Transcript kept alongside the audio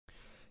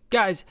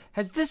Guys,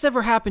 has this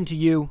ever happened to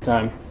you?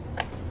 Time.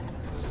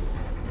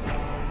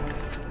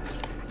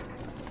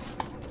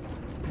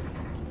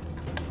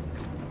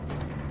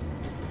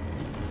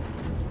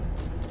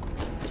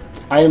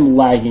 I am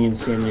lagging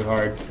insanely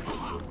hard.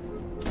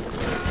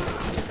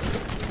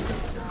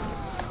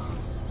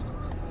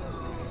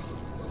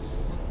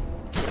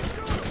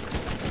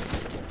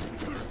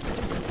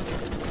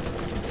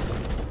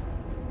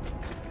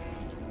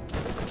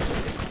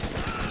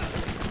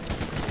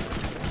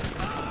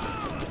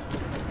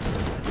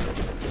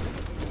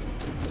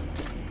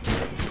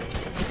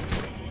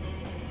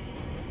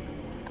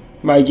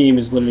 My game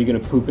is literally gonna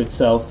poop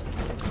itself.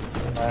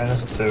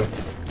 -2.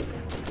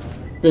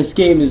 This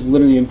game is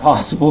literally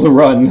impossible to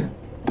run.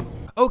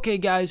 Okay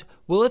guys,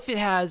 well if it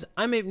has,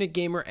 I'm Nick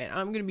Gamer and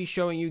I'm going to be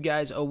showing you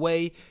guys a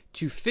way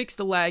to fix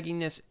the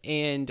lagginess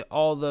and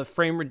all the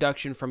frame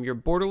reduction from your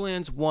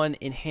Borderlands 1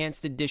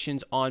 Enhanced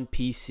Editions on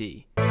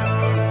PC.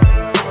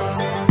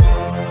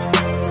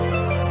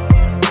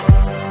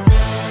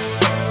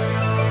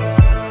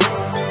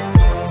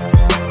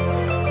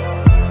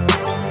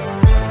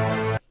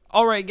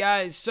 Alright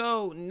guys,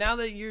 so now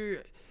that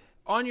you're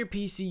on your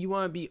PC, you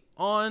want to be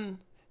on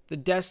the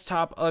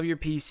desktop of your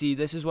PC.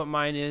 This is what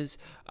mine is.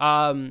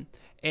 And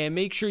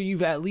make sure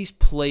you've at least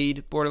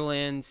played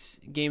Borderlands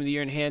Game of the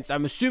Year Enhanced.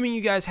 I'm assuming you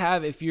guys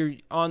have if you're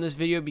on this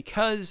video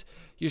because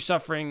you're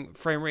suffering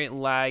frame rate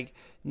and lag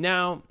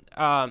now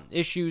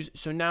issues.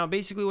 So now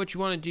basically what you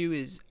want to do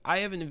is, I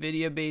have an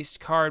NVIDIA based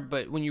card,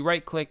 but when you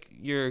right click,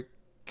 your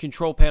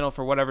control panel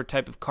for whatever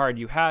type of card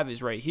you have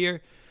is right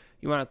here.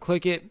 You want to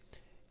click it.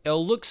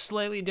 It'll look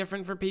slightly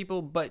different for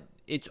people, but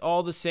it's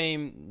all the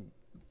same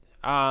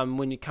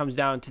when it comes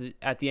down to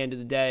at the end of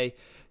the day.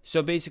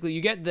 So basically you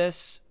get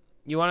this.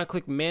 You want to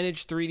click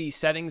Manage 3D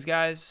Settings,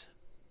 guys.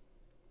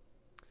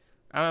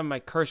 I don't have my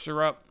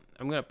cursor up.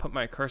 I'm going to put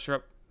my cursor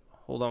up.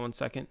 Hold on one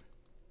second.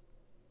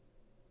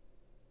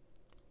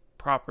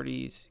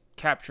 Properties.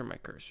 Capture my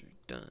cursor.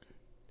 Done.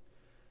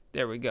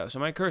 There we go. So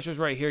my cursor's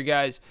right here,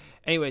 guys.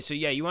 Anyway, so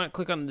yeah, you want to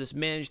click on this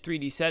Manage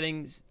 3D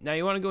Settings. Now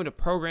you want to go into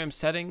Program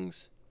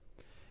Settings.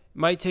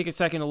 Might take a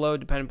second to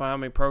load depending upon how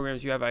many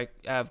programs you have. I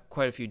have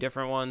quite a few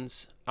different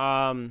ones. So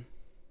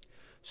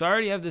I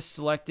already have this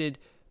selected,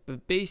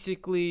 but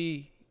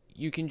basically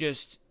you can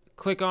just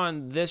click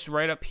on this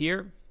right up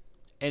here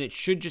and it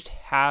should just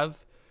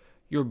have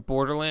your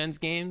Borderlands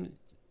game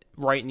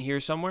right in here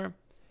somewhere.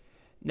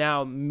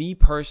 Now, me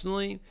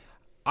personally,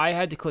 I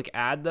had to click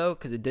add though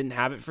because it didn't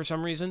have it for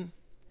some reason.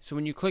 So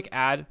when you click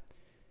add,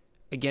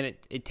 again,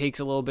 it takes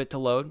a little bit to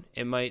load.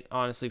 It might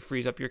honestly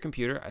freeze up your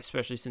computer,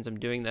 especially since I'm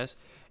doing this.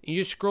 You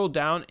just scroll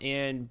down,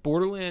 and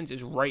Borderlands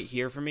is right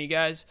here for me,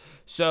 guys.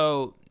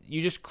 So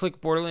you just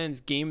click Borderlands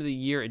Game of the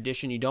Year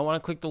Edition. You don't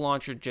want to click the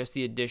launcher, just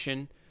the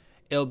edition.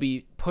 It'll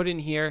be put in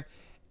here.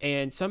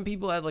 And some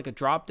people had like a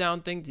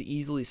drop-down thing to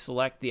easily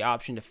select the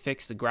option to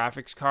fix the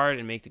graphics card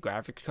and make the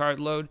graphics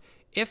card load.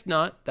 If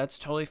not, that's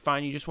totally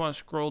fine. You just want to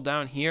scroll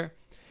down here,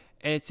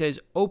 and it says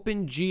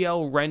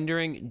OpenGL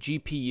Rendering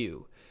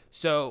GPU.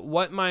 So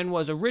what mine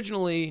was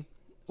originally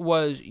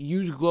was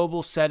use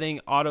global setting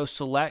auto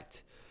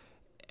select,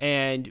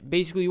 and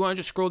basically you want to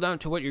just scroll down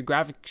to what your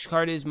graphics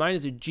card is. Mine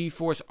is a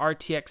GeForce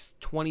RTX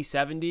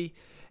 2070,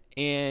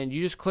 and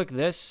you just click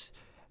this,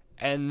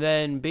 and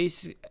then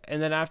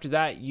after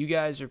that you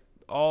guys are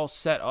all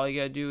set. All you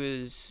gotta do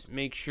is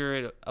make sure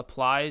it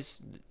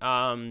applies.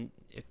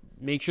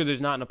 Make sure there's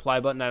not an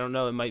apply button. I don't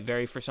know, it might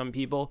vary for some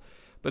people.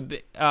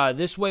 But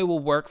this way will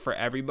work for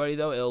everybody,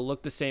 though. It'll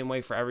look the same way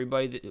for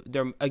everybody.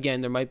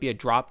 Again, there might be a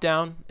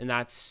drop-down, and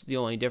that's the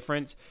only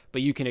difference.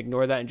 But you can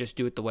ignore that and just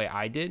do it the way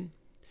I did.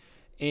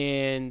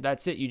 And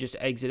that's it. You just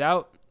exit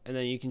out, and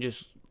then you can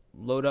just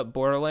load up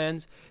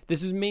Borderlands.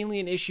 This is mainly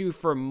an issue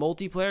for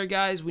multiplayer,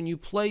 guys. When you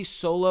play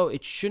solo,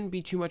 it shouldn't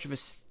be too much of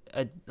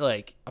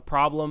a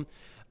problem.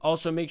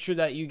 Also, make sure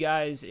that you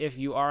guys, if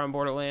you are on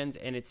Borderlands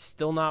and it's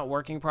still not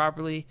working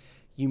properly,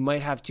 you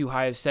might have too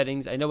high of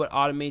settings. I know it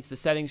automates the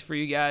settings for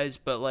you guys,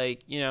 but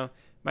like, you know,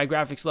 my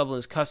graphics level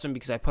is custom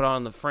because I put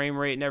on the frame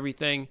rate and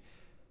everything.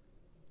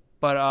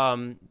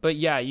 But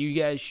yeah, you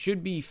guys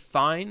should be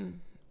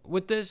fine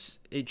with this.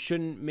 It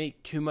shouldn't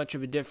make too much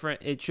of a difference.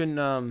 It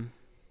shouldn't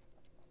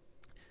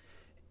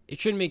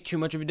make too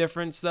much of a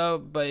difference though,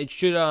 but it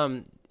should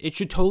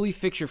totally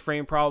fix your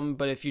frame problem.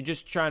 But if you're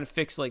just trying to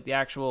fix like the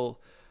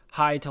actual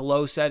high to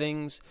low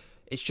settings,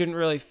 it shouldn't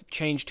really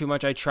change too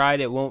much. I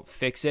tried, it won't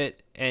fix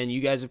it, and you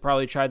guys have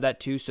probably tried that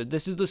too. So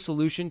this is the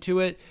solution to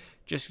it,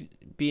 just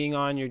being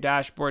on your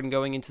dashboard and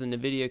going into the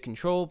NVIDIA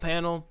control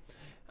panel.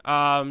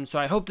 So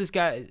I hope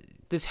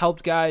this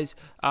helped, guys.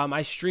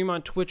 I stream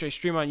on Twitch, I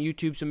stream on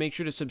YouTube, so make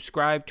sure to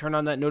subscribe, turn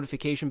on that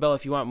notification bell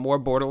if you want more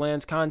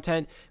Borderlands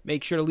content.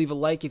 Make sure to leave a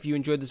like if you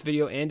enjoyed this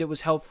video and it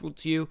was helpful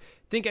to you.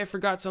 Think I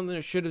forgot something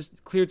or should have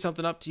cleared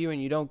something up to you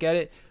and you don't get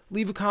it,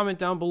 leave a comment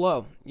down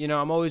below. You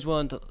know, I'm always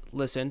willing to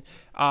listen.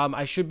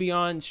 I should be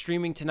on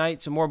streaming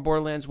tonight, so more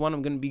Borderlands 1.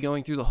 I'm going to be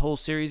going through the whole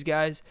series,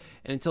 guys.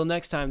 And until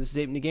next time, this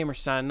is Nick Gamer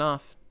signing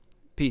off.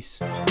 Peace.